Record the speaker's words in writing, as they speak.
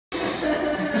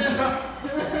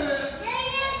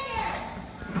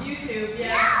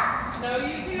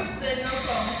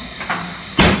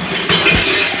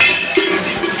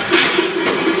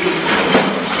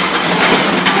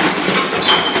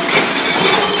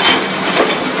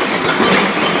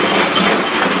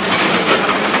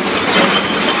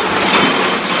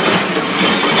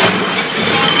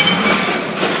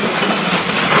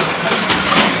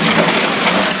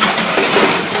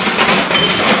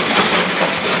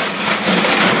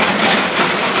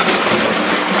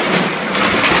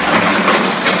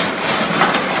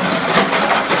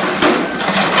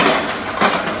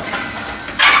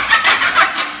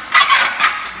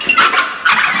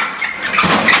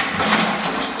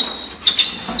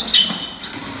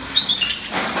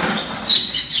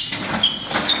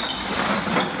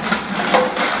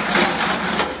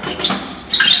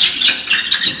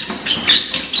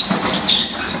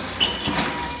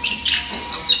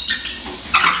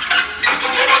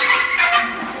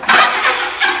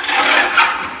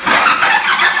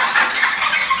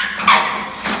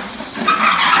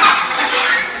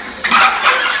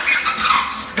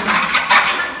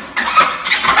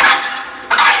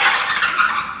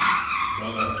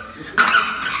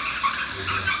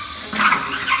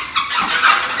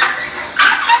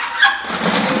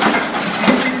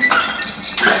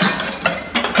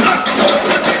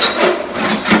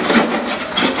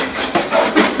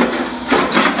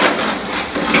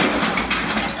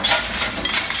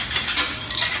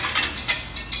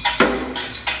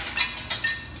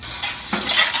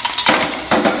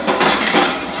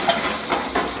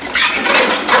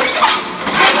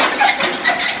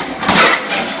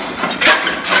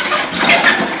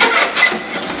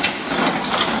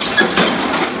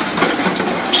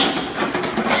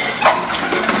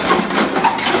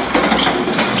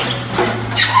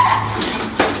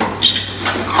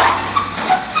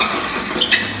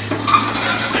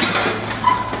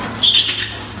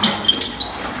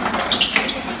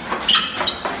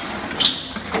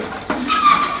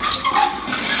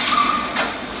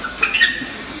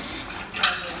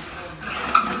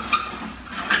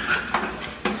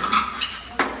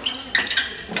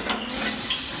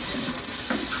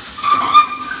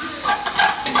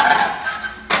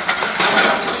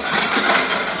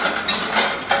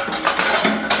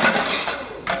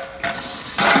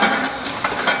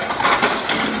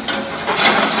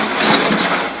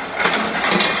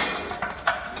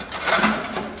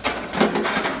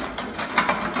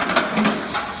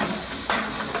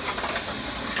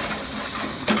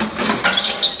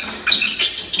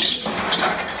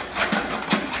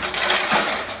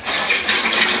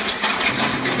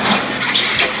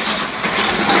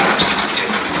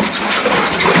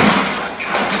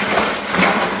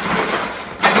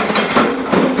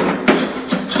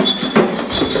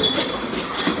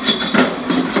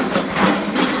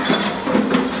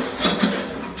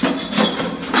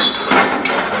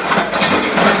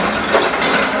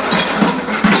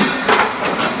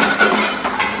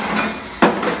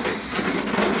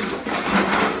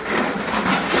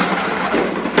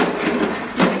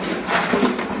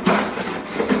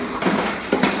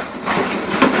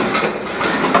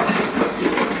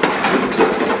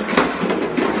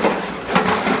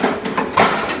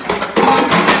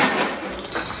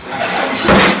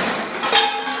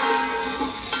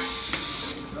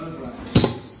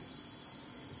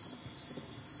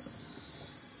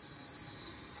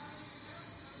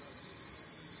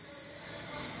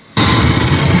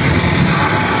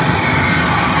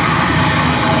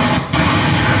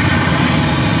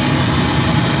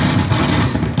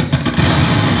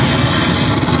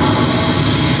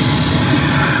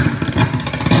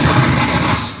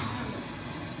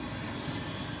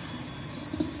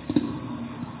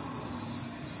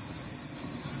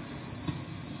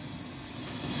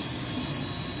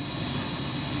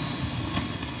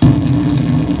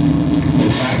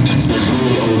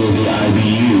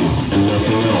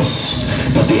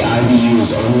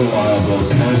is unreliable,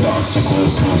 paradoxical,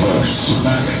 perverse.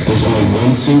 There's only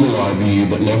one single IBU,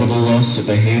 but nevertheless it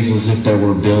behaves as if there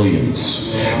were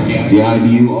billions. The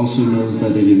IBU also knows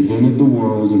that it invented the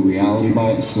world and reality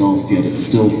by itself, yet it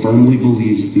still firmly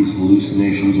believes that these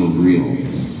hallucinations are real.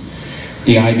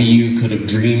 The IBU could have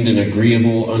dreamed an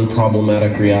agreeable,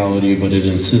 unproblematic reality, but it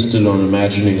insisted on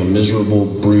imagining a miserable,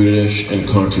 brutish, and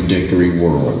contradictory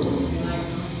world.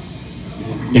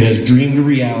 It has dreamed a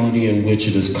reality in which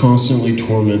it is constantly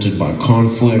tormented by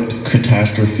conflict,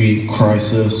 catastrophe,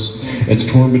 crisis. It's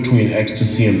torn between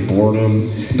ecstasy and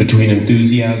boredom, between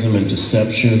enthusiasm and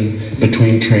deception,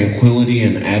 between tranquility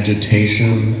and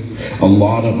agitation, a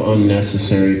lot of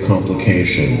unnecessary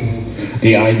complication.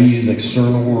 The IBU's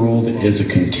external world is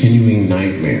a continuing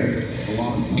nightmare.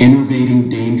 Innovating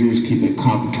dangers keep it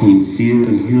caught between fear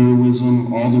and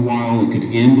heroism. All the while, it could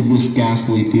end this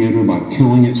ghastly theater by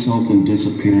killing itself and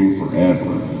disappearing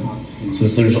forever.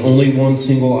 Since there's only one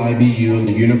single IBU in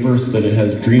the universe that it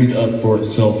has dreamed up for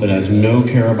itself, it has no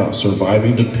care about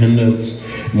surviving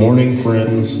dependents, mourning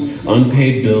friends,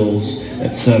 unpaid bills,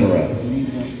 etc.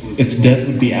 Its death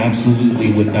would be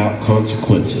absolutely without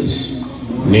consequences.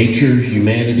 Nature,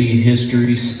 humanity,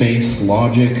 history, space,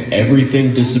 logic,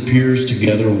 everything disappears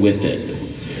together with it.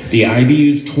 The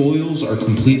IBU's toils are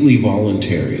completely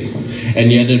voluntary,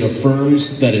 and yet it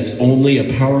affirms that it's only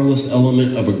a powerless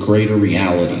element of a greater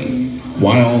reality.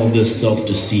 Why all of this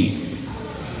self-deceit?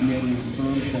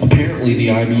 Apparently, the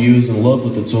IBU is in love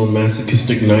with its own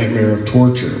masochistic nightmare of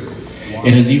torture.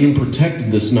 It has even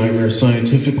protected this nightmare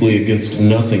scientifically against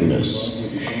nothingness.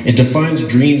 It defines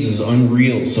dreams as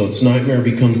unreal, so its nightmare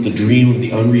becomes the dream of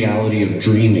the unreality of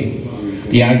dreaming.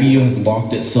 The IBU has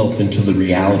locked itself into the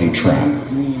reality trap.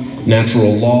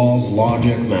 Natural laws,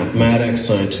 logic, mathematics,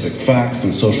 scientific facts,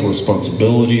 and social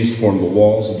responsibilities form the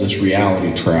walls of this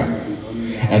reality trap.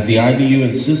 As the IBU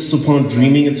insists upon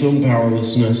dreaming its own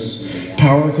powerlessness,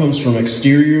 power comes from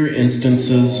exterior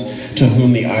instances to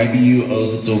whom the IBU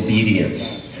owes its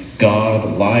obedience.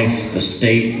 God, life, the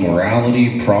state,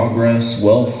 morality, progress,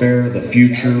 welfare, the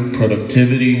future,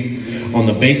 productivity. On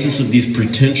the basis of these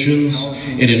pretensions,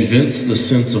 it invents the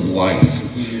sense of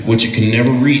life, which it can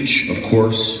never reach, of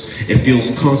course. It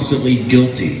feels constantly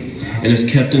guilty and is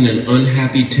kept in an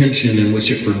unhappy tension in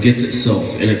which it forgets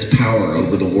itself and its power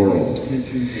over the world.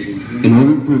 In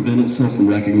order to prevent itself from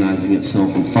recognizing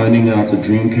itself and finding out the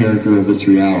dream character of its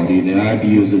reality, the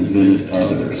IBU has invented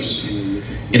others.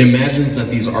 It imagines that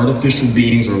these artificial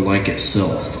beings are like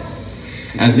itself.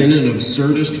 As in an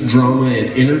absurdist drama,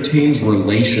 it entertains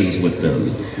relations with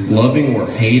them, loving or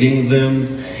hating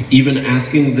them, even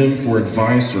asking them for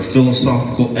advice or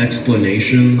philosophical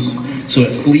explanations. So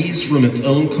it flees from its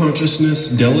own consciousness,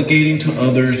 delegating to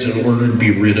others in order to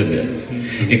be rid of it.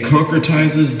 It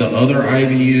concretizes the other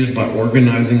IBUs by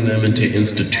organizing them into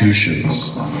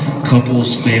institutions.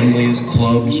 Couples, families,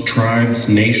 clubs, tribes,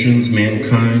 nations,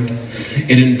 mankind.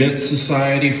 It invents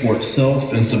society for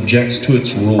itself and subjects to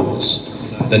its rules.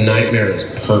 The nightmare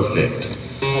is perfect.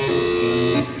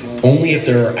 Only if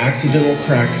there are accidental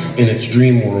cracks in its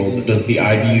dream world does the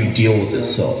IBU deal with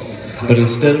itself. But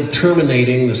instead of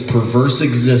terminating this perverse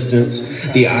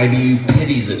existence, the IBU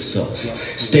pities itself,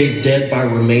 stays dead by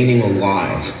remaining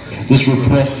alive. This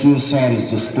repressed suicide is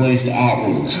displaced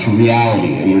outwards to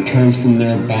reality and returns from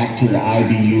there back to the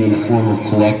IBU in the form of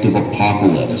collective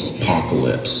apocalypse.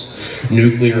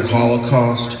 Nuclear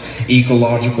holocaust,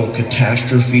 ecological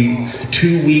catastrophe.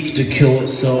 Too weak to kill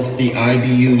itself, the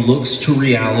IBU looks to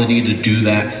reality to do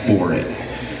that for it.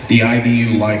 The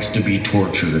IBU likes to be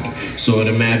tortured, so it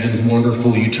imagines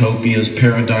wonderful utopias,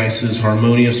 paradises,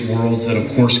 harmonious worlds that of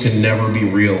course can never be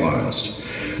realized.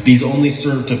 These only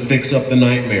serve to fix up the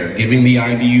nightmare, giving the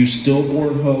IBU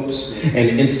stillborn hopes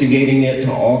and instigating it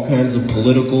to all kinds of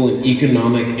political and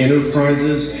economic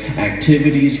enterprises,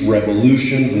 activities,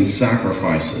 revolutions, and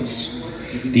sacrifices.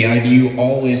 The IBU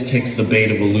always takes the bait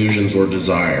of illusions or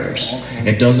desires.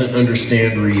 It doesn't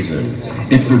understand reason.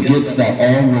 It forgets that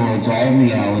all worlds, all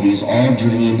realities, all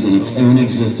dreams, and its own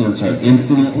existence are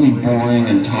infinitely boring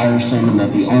and tiresome, and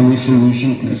that the only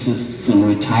solution consists in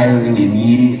retiring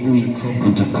immediately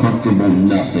into comfortable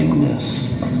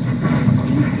nothingness.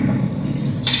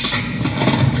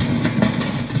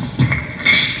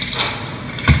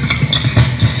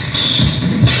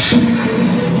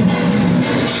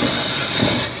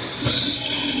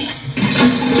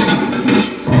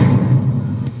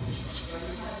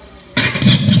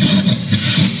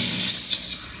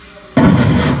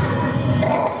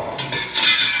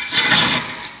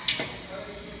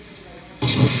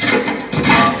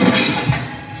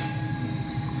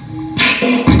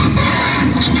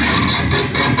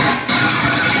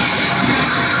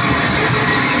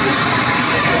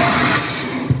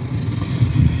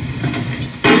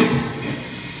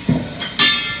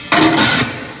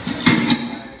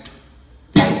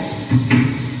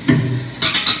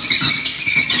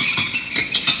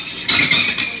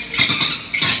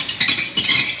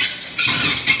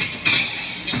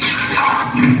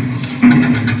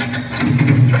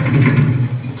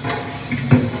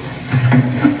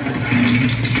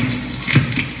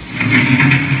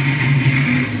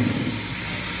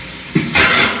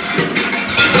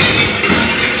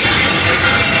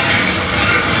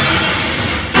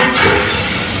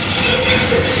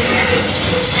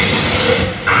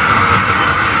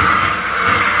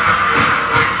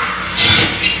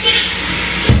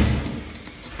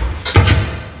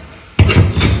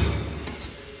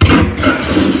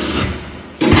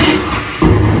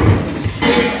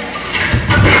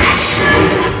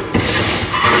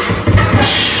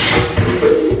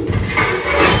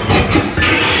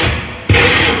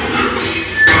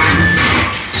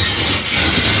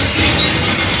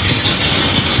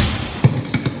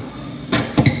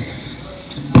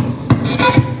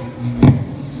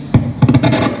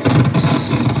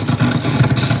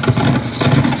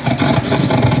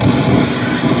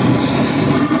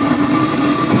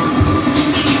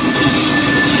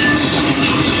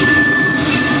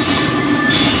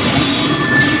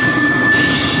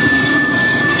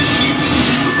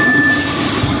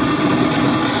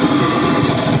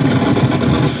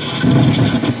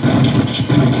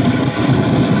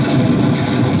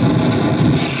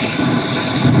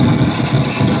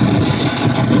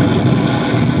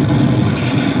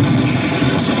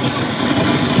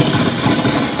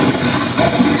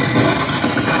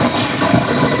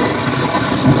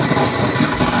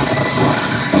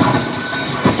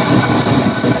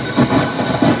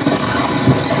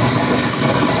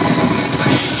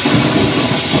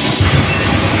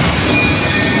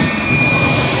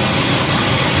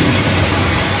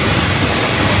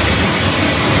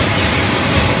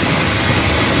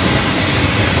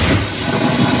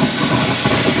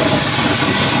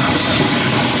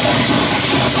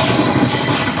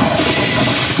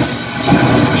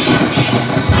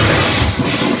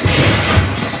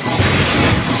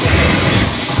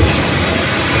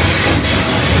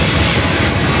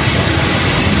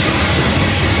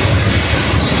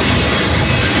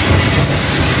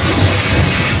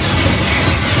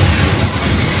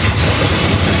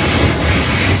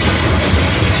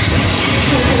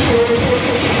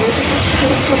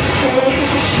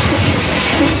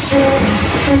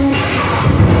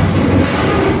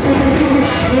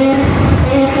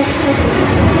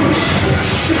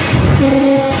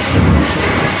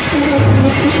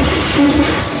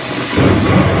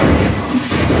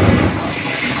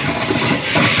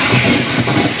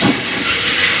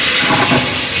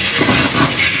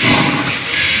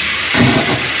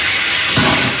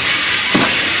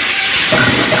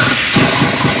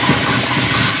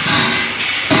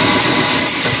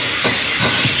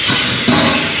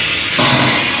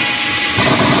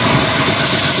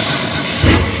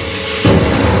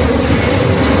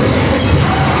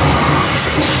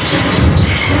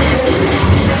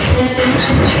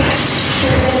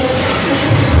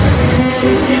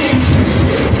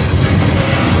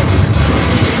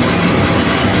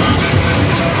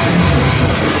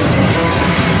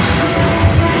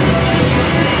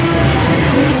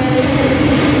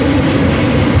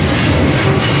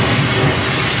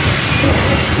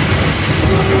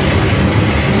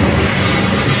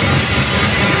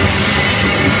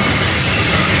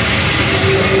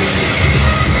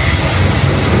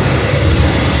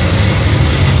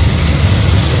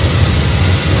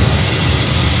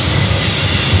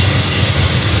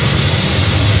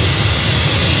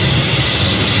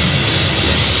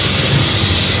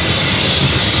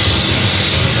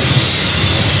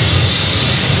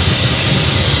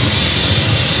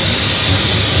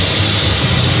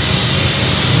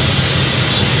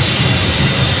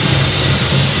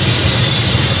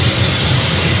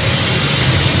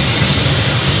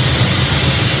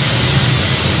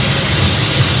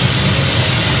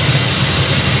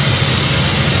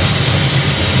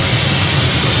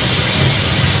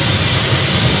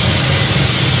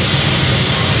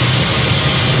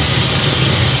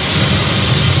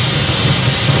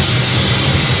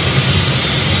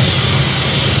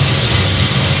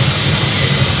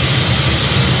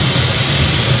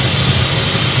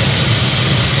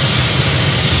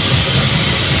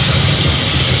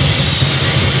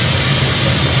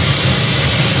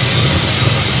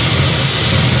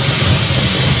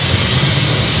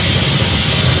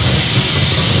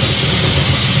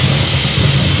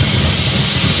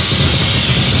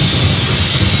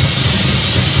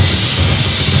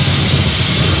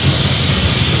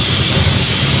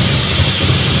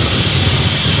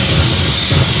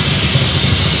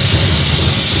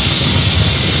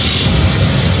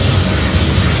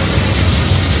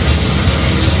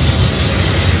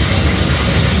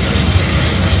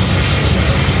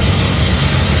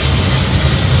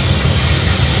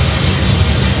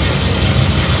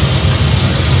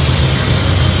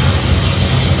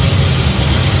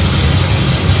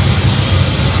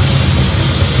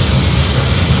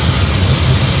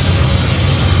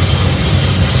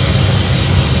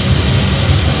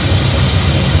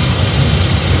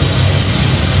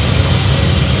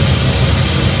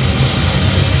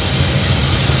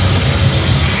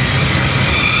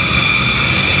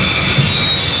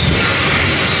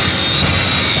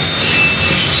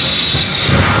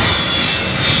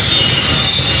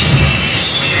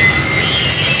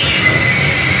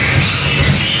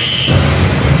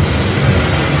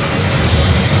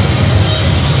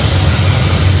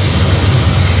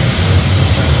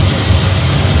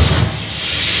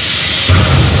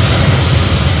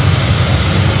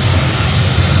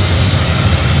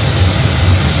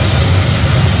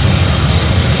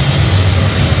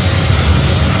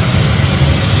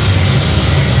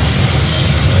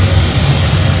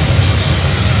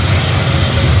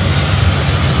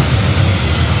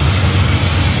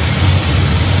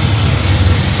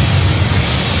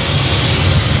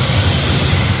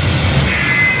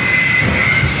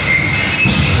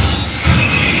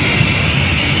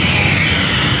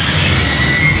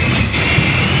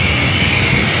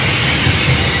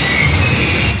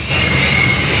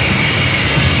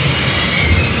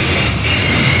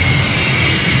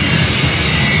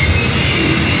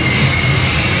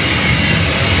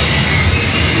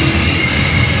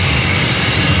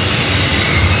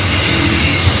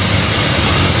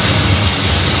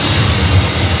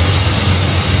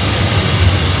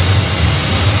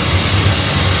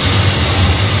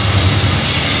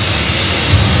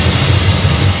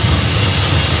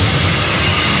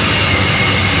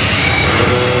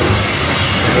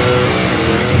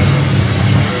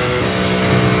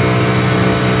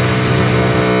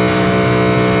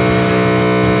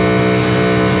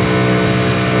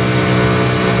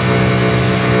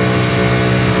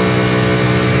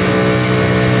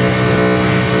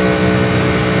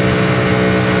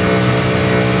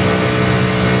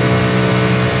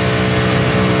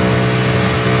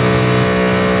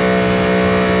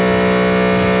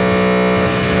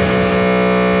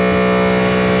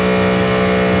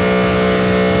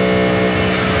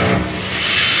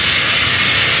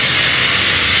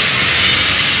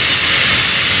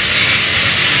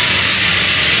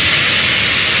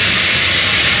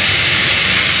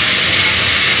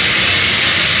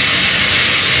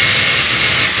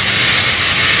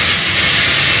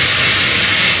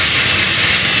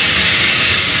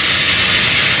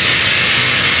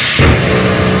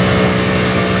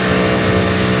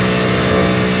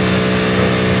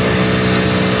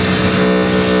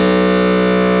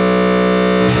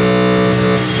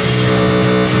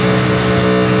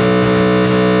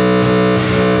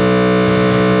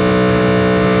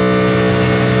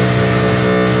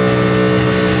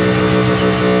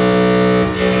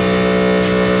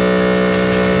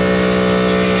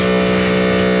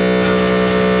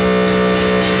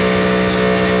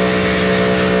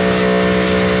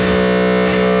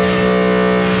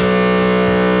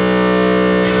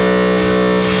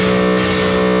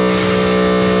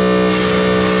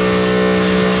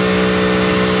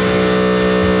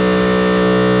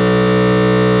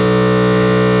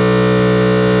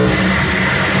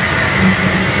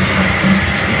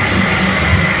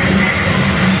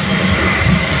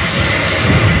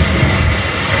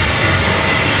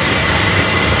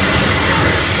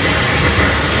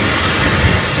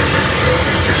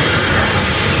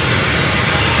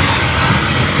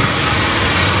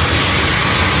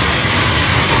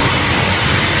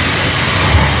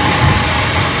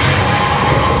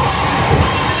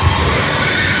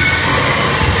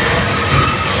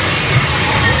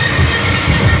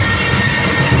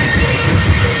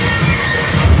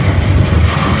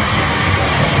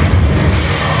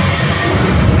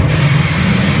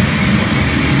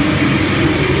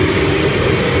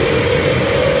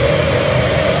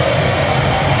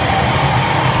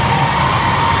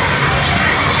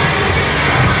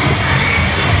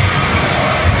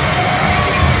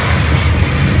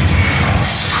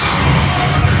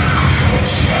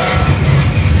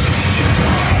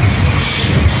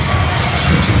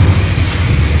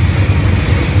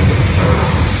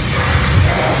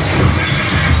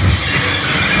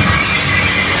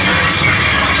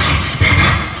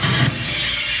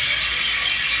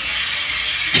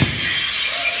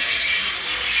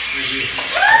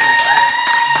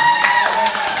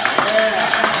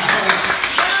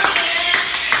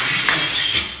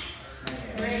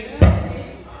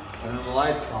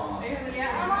 song.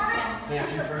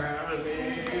 Thank you for having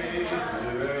me.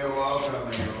 You're very welcome,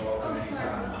 and you're welcome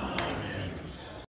anytime.